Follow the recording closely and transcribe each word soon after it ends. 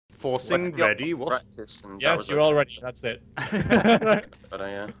Forcing ready. What? Practice and Yes, you're all ready. That's it. But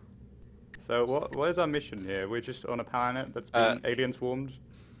yeah. So what is our mission here? We're just on a planet that's been alien swarmed.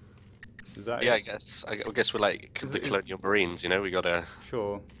 Is that? Yeah, it? I guess we're like the colonial marines. You know, we gotta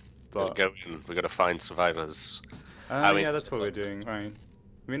Sure. But go in. We gotta find survivors. yeah, that's what we're doing, right?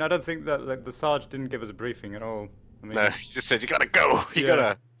 I mean, I don't think that like the Sarge didn't give us a briefing at all. I mean, No, he just said you gotta go. You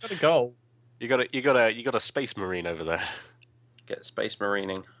Yeah. gotta go. You got a space marine over there. Get space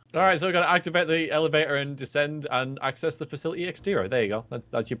marining. Alright, so we're going to activate the elevator and descend and access the facility exterior. There you go.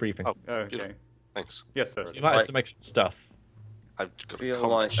 That's your briefing. Oh, okay. beautiful. Thanks. Yes, sir. So you might have some extra stuff. I've got a Feel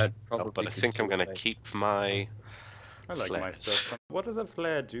like combat, I'd probably but I think I'm gonna keep my. I like my flares. stuff. What does a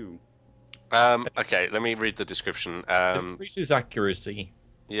flare do? Okay, let me read the description. Increases accuracy.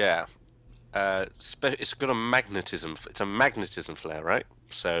 Yeah. It's got a magnetism. It's a magnetism flare, right?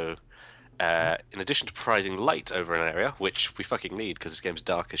 So, in addition to providing light over an area, which we fucking need because this game's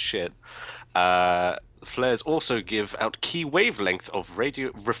dark as shit, flares also give out key wavelength of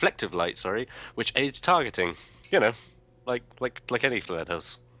reflective light. Sorry, which aids targeting. You know, like any flare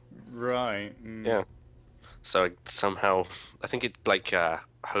does. Right. Yeah. So somehow, I think it like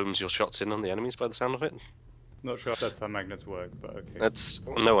homes your shots in on the enemies by the sound of it. Not sure if that's how magnets work, but okay. That's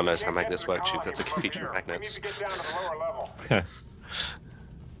no one knows how magnets work, Juke. That's a feature of magnets.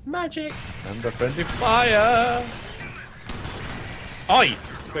 Magic. And the friendly fire. Oi!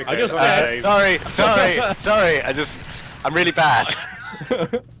 Quick, I just okay. said. Sorry. I'm really bad.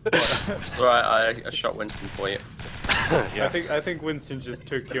 Right, I shot Winston for you. Yeah. I think Winston just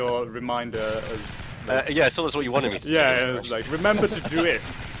took your reminder as. Yeah, I thought that's what you wanted me to do. Yeah, it was like remember to do it.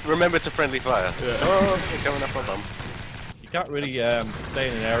 Remember to friendly fire. Yeah. Oh, you're coming up my bum. You can't really stay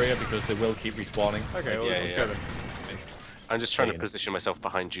in an area because they will keep respawning. Okay, well, let's go then. I'm just trying to position myself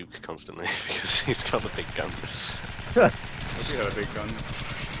behind Juke constantly because he's got the big gun. I do have a big gun.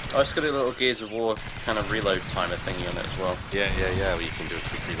 Oh, it's got a little Gears of War kind of reload timer thingy on it as well. Yeah. Well, you can do a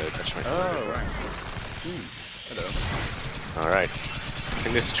quick reload. That's right. Oh, right. Hello. All right. I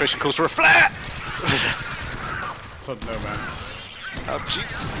think this situation calls for a flare. Oh, no, man. Oh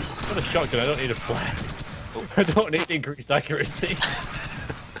Jesus! I've got a shotgun. I don't need a flare. I don't need increased accuracy.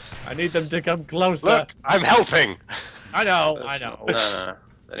 I need them to come closer. Look, I'm helping. I know. No.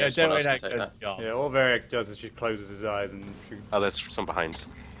 Yeah, don't wait that good job. Yeah, all Veriax does is she closes his eyes and shoots. Oh, there's some behind.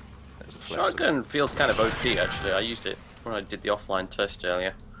 There's a flare. Shotgun feels kind of OP actually. I used it when I did the offline test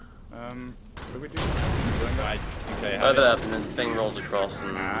earlier. What do we do? I think they have Further it. up and then the thing rolls across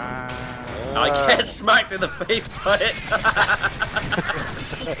and Ah. I get smacked in the face by it. I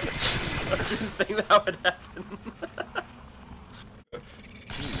didn't think that would happen.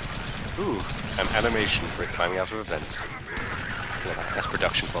 Ooh, an animation for it climbing out of events. Yeah, that's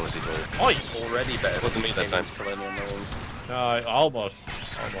production quality for you. Oi! Already better. It wasn't me that time. Colonial Marines. Almost.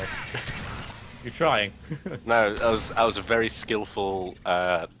 You're trying. No, I was a very skillful.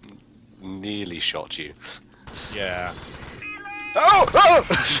 Nearly shot you. Yeah. Oh!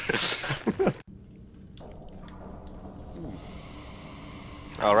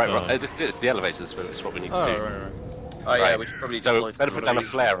 All right, right. This is the elevator. This is what we need to do. Right. Oh yeah, Right. we should probably So deploy better put down a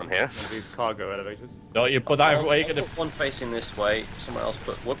flare on here. One of these cargo elevators. Don't you put that everywhere you can. One facing this way, someone else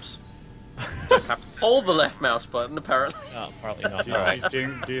put. Whoops. Have to hold the left mouse button apparently. No, apparitly not. Do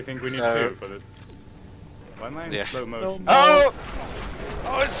you think we need So- two for this? Why am I in Yes. slow motion? Oh!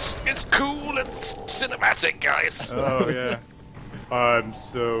 Oh, it's cool. It's cinematic, guys. Oh yeah. I'm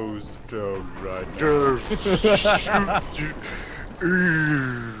so stoned right now.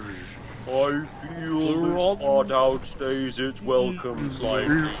 I feel this part outstays its welcome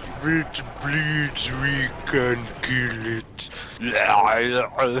slightly. If it bleeds, we can kill it.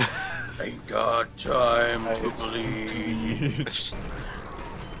 Ain't got time to bleed.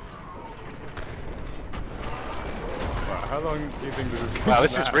 Wow, how long do you think this is going to Wow,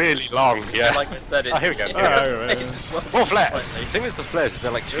 this is really long. Yeah. Like I said, it, Oh, here we go. it Alright, outstays right. its welcome More flares. slightly. The thing with the flares is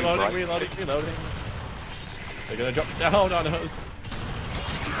they're like too bright. Reloading. They're gonna drop down on us.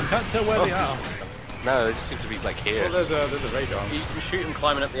 I can't tell where they are. No, they just seem to be like here. Well, there's a radar. You can shoot him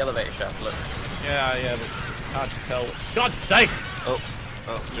climbing up the elevator shaft, look. Yeah, but it's hard to tell. God's sake! Oh,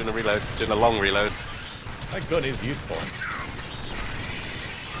 doing a reload. Doing a long reload. That gun is useful.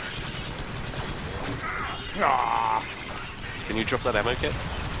 Can you drop that ammo kit?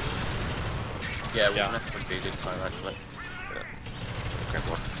 Yeah, Yeah. that would be a good time actually. Grab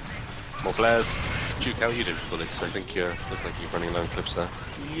one. More flares. Juke, how are you doing for bullets? I think you look like you're running low on clips there.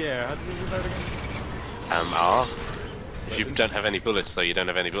 Yeah, how did we reload again? R. If you don't have any bullets, though, you don't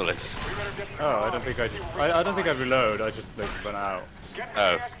have any bullets. Oh, I don't think I don't think I reload. I just like run out.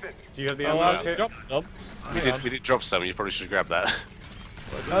 Oh, Do you have the Oh, ammo I'll kit? drop some. we did drop some. You probably should grab that.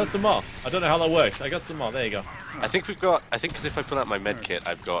 Oh, some more. I don't know how that works. I got some more. There you go. I think we've got. I think because if I pull out my med kit,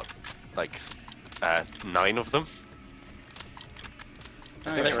 I've got like 9 of them.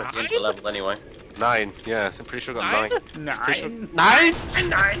 I think we're at the end of the level anyway. 9. Yeah, I'm pretty sure I got 9. 9. Pretty sure... 9?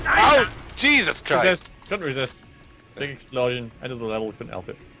 Oh, Jesus Christ! Resist. Couldn't resist. Big explosion. End of the level. Couldn't help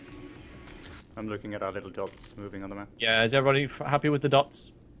it. I'm looking at our little dots moving on the map. Yeah, is everybody happy with the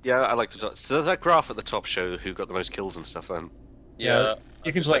dots? Yeah, I like the dots. So does that graph at the top show who got the most kills and stuff then? Yeah.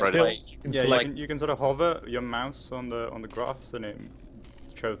 You can just select like kills. You can select. You can sort of hover your mouse on the graphs and it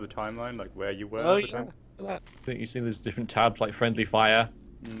shows the timeline, like where you were at the time. I think you see there's different tabs like friendly fire.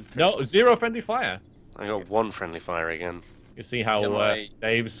 No, 0 friendly fire. I got 1 friendly fire again. You see how Yeah,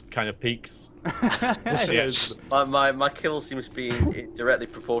 Dave's kind of peaks. Yes. My kill seems to be directly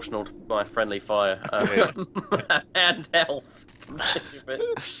proportional to my friendly fire and health.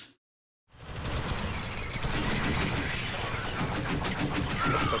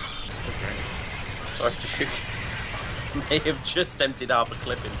 Sorry, you may have just emptied half a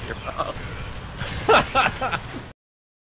clip into your ass.